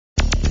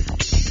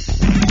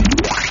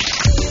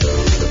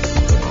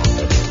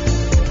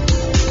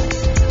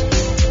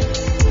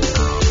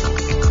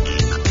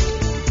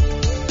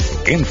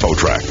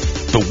InfoTrack,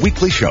 the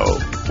weekly show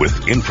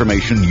with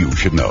information you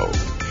should know.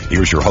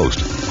 Here's your host,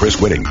 Chris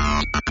Whitting.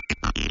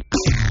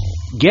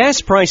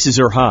 Gas prices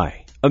are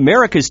high.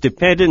 America's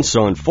dependence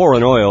on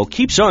foreign oil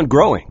keeps on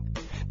growing.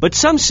 But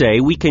some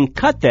say we can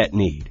cut that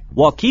need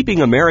while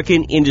keeping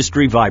American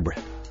industry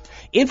vibrant.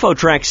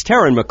 InfoTrack's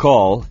Taryn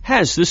McCall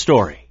has the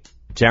story.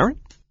 Taryn?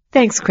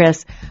 Thanks,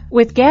 Chris.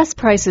 With gas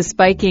prices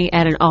spiking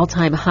at an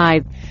all-time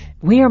high,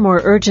 we are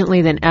more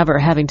urgently than ever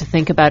having to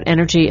think about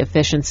energy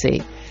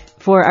efficiency.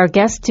 For our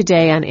guest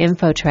today on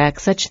InfoTrack,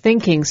 such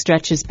thinking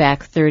stretches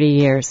back 30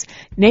 years.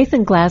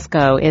 Nathan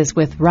Glasgow is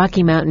with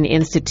Rocky Mountain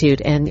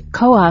Institute and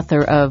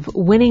co-author of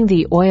Winning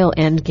the Oil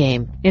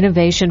Endgame,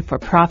 Innovation for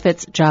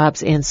Profits,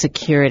 Jobs, and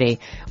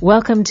Security.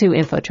 Welcome to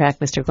InfoTrack,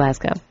 Mr.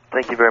 Glasgow.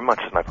 Thank you very much.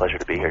 It's my pleasure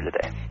to be here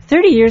today.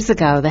 30 years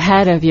ago, the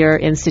head of your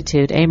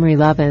institute, Amory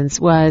Lovins,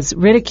 was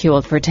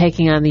ridiculed for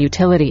taking on the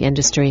utility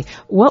industry.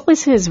 What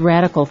was his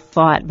radical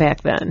thought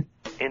back then?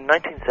 In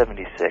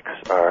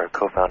 1976, our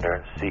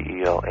co-founder and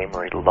CEO,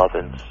 Amory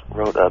Lovins,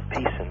 wrote a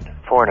piece in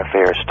Foreign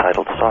Affairs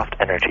titled Soft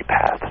Energy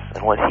Paths.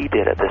 And what he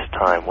did at this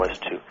time was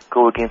to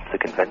go against the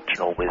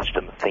conventional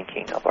wisdom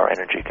thinking of our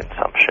energy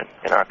consumption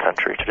in our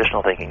country.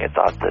 Traditional thinking had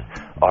thought that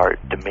our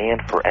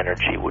demand for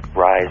energy would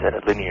rise at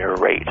a linear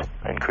rate,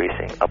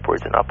 increasing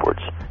upwards and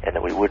upwards, and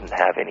that we wouldn't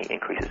have any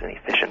increases in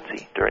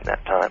efficiency during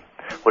that time.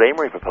 What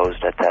Amory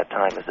proposed at that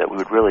time is that we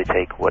would really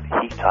take what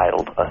he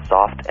titled a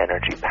soft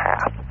energy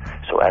path.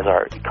 So as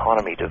our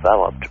economy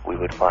developed, we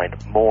would find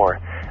more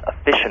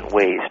efficient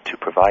ways to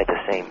provide the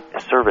same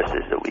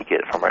services that we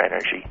get from our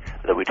energy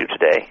that we do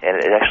today.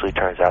 And it actually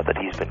turns out that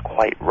he's been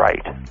quite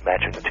right,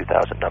 matching the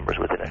 2000 numbers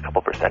within a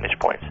couple percentage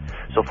points.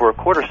 So for a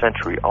quarter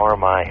century,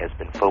 RMI has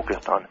been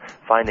focused on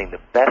finding the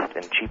best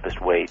and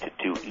cheapest way to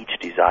do each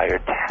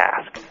desired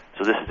task.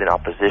 So this is in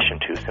opposition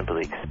to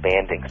simply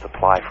expanding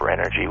supply for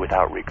energy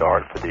without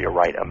regard for the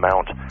right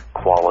amount,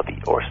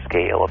 quality, or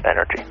scale of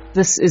energy.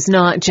 This is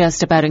not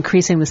just about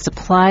increasing the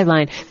supply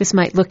line. This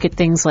might look at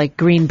things like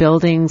green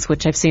buildings,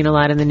 which I've seen a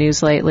lot in the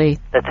news lately.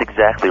 That's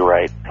exactly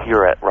right.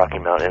 Here at Rocky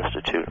Mountain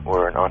Institute,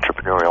 we're an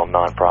entrepreneurial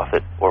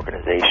nonprofit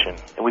organization,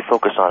 and we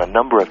focus on a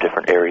number of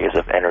different areas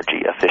of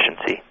energy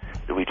efficiency.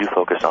 We do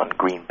focus on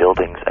green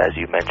buildings, as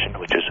you mentioned,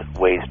 which is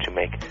ways to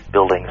make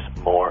buildings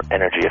more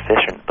energy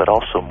efficient, but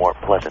also more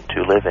pleasant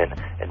to live in,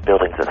 and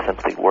buildings that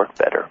simply work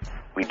better.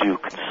 We do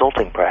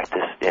consulting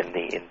practice in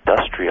the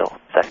industrial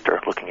sector,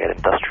 looking at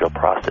industrial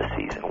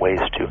processes and ways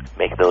to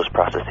make those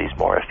processes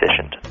more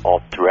efficient,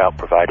 all throughout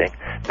providing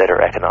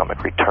better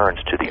economic returns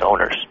to the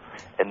owners.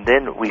 And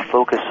then we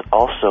focus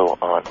also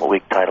on what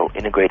we title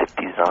integrated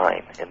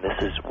design, and this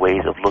is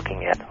ways of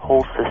looking at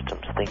whole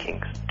systems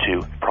thinking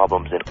to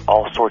problems in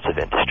all sorts of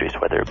industries,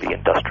 whether it be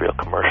industrial,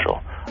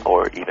 commercial,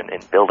 or even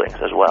in buildings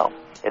as well.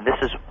 And this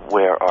is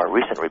where our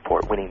recent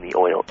report, Winning the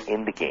Oil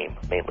Endgame,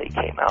 mainly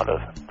came out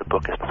of. The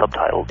book is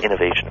subtitled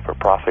Innovation for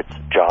Profits,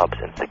 Jobs,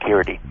 and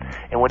Security.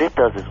 And what it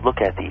does is look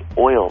at the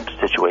oil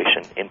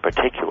situation in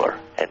particular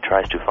and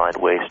tries to find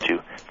ways to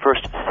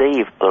first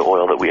save the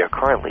oil that we are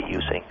currently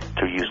using,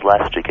 to use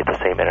less to get the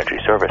same energy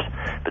service.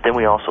 But then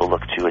we also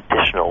look to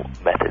additional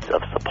methods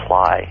of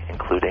supply,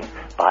 including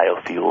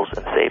biofuels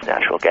and save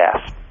natural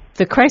gas.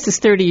 The crisis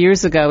 30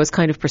 years ago was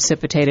kind of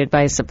precipitated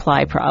by a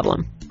supply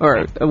problem,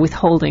 or a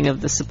withholding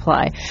of the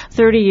supply.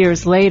 30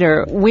 years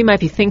later, we might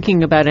be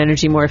thinking about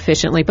energy more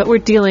efficiently, but we're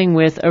dealing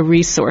with a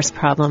resource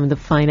problem, the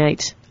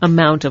finite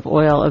amount of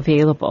oil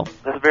available.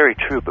 That's very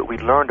true, but we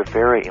learned a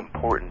very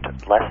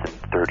important lesson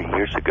 30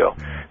 years ago.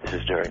 This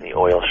is during the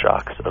oil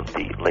shocks of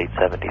the late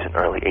 70s and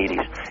early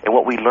 80s. And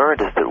what we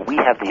learned is that we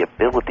have the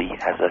ability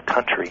as a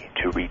country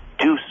to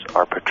reduce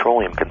our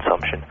petroleum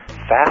consumption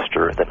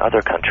faster than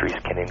other countries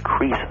can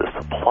increase the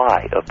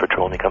supply of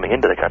petroleum coming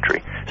into the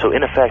country. So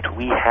in effect,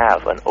 we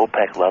have an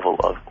OPEC level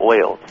of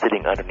oil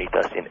sitting underneath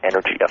us in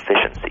energy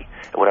efficiency.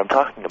 And what I'm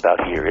talking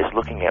about here is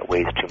looking at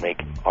ways to make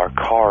our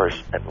cars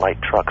and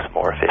light trucks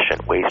more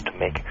efficient, ways to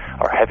make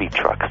our heavy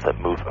trucks that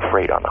move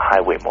freight on the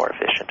highway more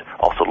efficient,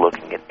 also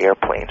looking at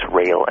airplanes,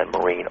 rail, and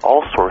marine.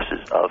 All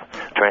sources of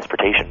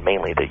transportation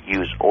mainly that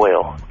use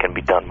oil can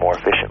be done more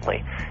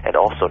efficiently, and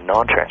also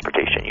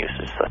non-transportation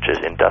uses such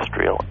as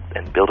industrial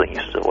and building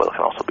uses of oil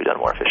can also be done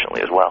more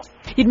efficiently as well.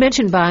 You'd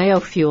mentioned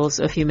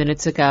biofuels a few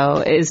minutes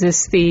ago. Is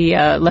this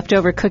the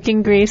leftover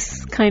cooking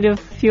grease kind of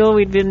fuel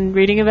we've been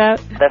reading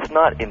about? That's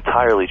not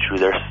entirely true.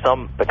 There's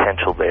some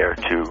potential there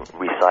to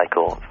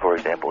recycle, for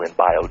example, in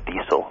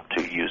biodiesel,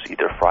 to use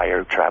either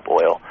fryer trap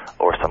oil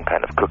or some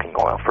kind of cooking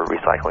oil for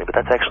recycling. But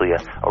that's actually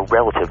a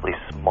relatively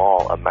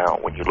small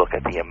amount when you look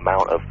at the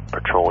amount of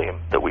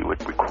petroleum that we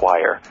would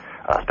require,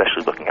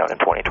 especially looking out in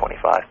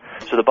 2025.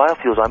 So the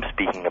biofuels I'm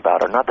speaking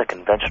about are not the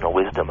conventional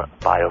wisdom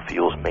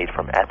biofuels made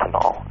from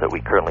ethanol that we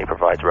currently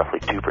provides roughly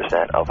 2%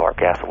 of our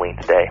gasoline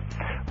today.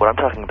 What I'm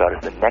talking about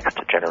is the next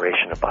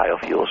generation of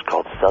biofuels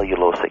called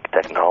cellulosic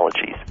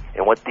technologies.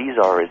 And what these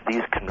are is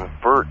these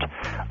convert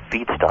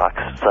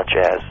feedstocks such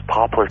as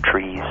poplar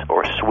trees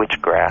or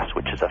switchgrass,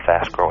 which is a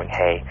fast-growing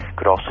hay,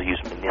 could also use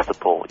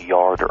municipal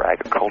yard or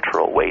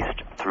agricultural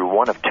waste through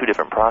one of two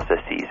different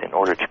processes in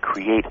order to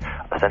create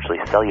essentially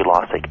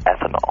cellulosic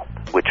ethanol,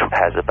 which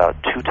has about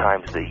 2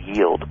 times the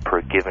yield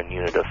per given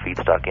unit of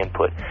feedstock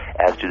input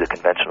as do the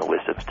conventional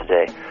wisdoms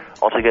today.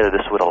 Altogether,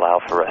 this would allow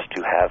for us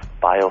to have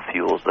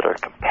biofuels that are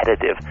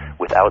competitive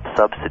without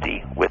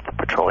subsidy with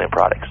petroleum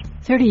products.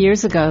 30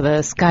 years ago,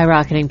 the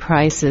skyrocketing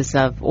prices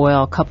of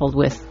oil coupled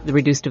with the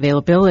reduced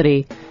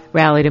availability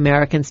rallied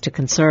Americans to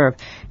conserve.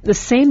 The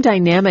same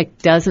dynamic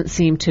doesn't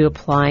seem to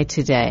apply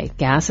today.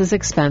 Gas is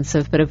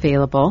expensive but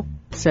available,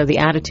 so the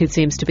attitude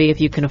seems to be if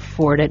you can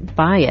afford it,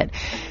 buy it.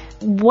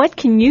 What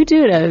can you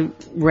do to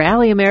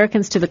rally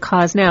Americans to the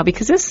cause now?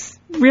 Because this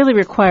really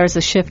requires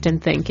a shift in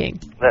thinking.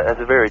 That's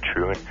very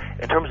true. And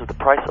in terms of the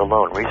price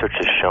alone, research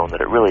has shown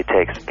that it really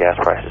takes gas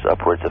prices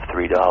upwards of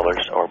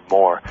 $3 or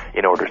more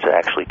in order to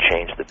actually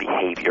change the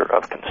behavior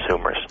of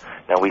consumers.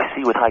 Now, we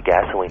see with high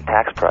gasoline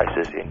tax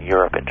prices in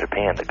Europe and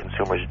Japan that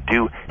consumers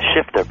do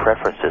shift their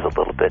preferences a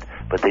little bit,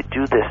 but they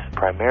do this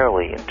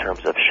primarily in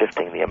terms of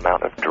shifting the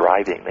amount of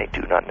driving they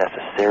do, not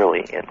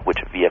necessarily in which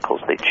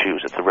vehicles they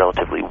choose. It's a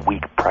relatively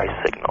weak price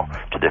signal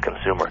to the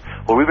consumer.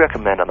 What we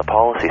recommend on the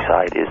policy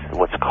side is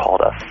what's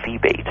called a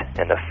fee-bate,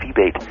 and a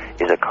fee-bate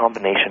is a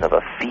combination of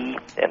a fee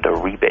and a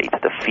rebate.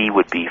 The fee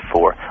would be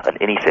for an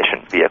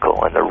inefficient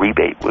vehicle, and the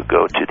rebate would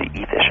go to the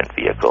efficient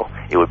vehicle.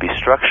 It would be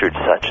structured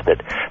such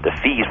that the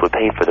fees would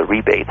pay for the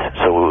rebates,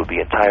 so it would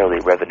be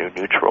entirely revenue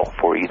neutral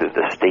for either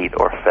the state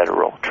or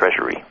federal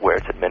treasury where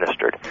it's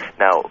administered.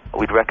 Now,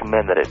 we'd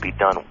recommend that it be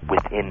done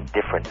within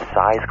different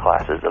size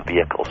classes of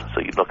vehicles.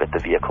 So you'd look at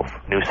the vehicle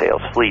new sales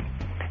fleet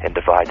and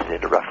divide it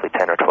into roughly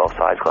 10 or 12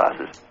 size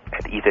classes.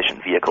 And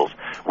efficient vehicles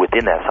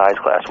within that size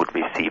class would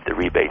receive the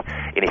rebate.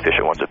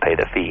 Inefficient ones would pay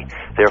the fee,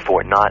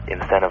 therefore not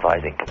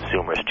incentivizing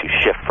consumers to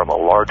shift from a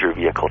larger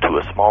vehicle to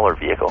a smaller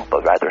vehicle,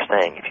 but rather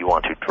saying if you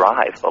want to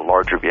drive a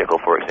larger vehicle,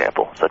 for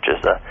example, such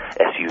as a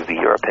SUV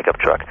or a pickup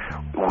truck,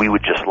 we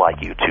would just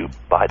like you to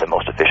buy the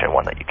most efficient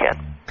one that you can.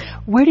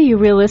 Where do you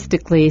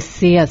realistically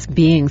see us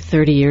being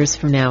 30 years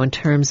from now in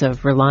terms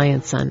of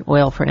reliance on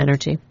oil for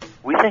energy?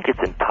 We think it's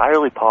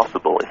entirely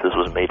possible if this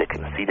was made a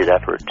conceded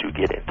effort to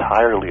get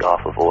entirely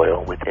off of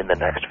oil within the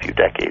next few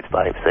decades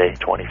by, say,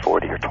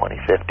 2040 or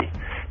 2050.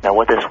 Now,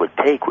 what this would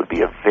take would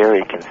be a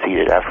very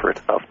conceded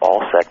effort of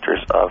all sectors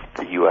of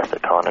the U.S.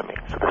 economy.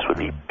 So this would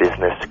be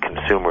business,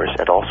 consumers,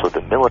 and also the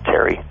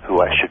military,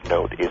 who I should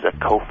note is a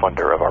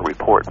co-funder of our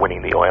report,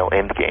 Winning the Oil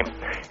Endgame.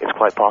 It's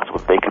quite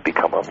possible they could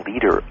become a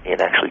leader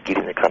in actually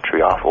getting the country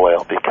off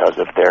oil because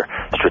of their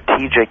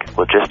strategic,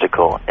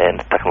 logistical,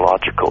 and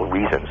technological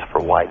reasons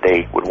for why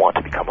they would want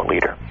to become a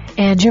leader.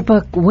 And your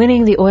book,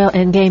 Winning the Oil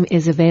Endgame,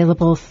 is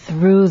available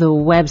through the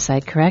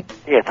website, correct?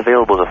 Yeah, it's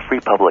available as a free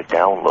public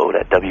download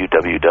at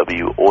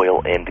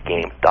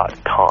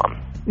www.oilendgame.com.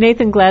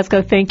 Nathan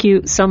Glasgow, thank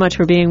you so much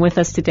for being with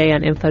us today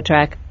on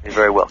InfoTrack. You're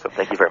very welcome.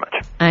 Thank you very much.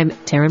 I'm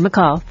Taryn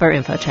McCall for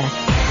InfoTrack.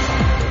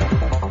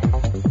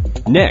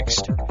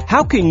 Next,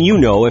 how can you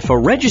know if a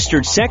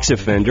registered sex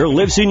offender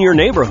lives in your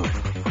neighborhood?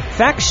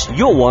 Facts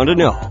you'll want to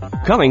know.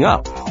 Coming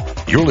up.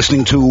 You're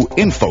listening to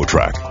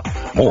InfoTrack.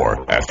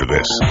 More after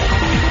this.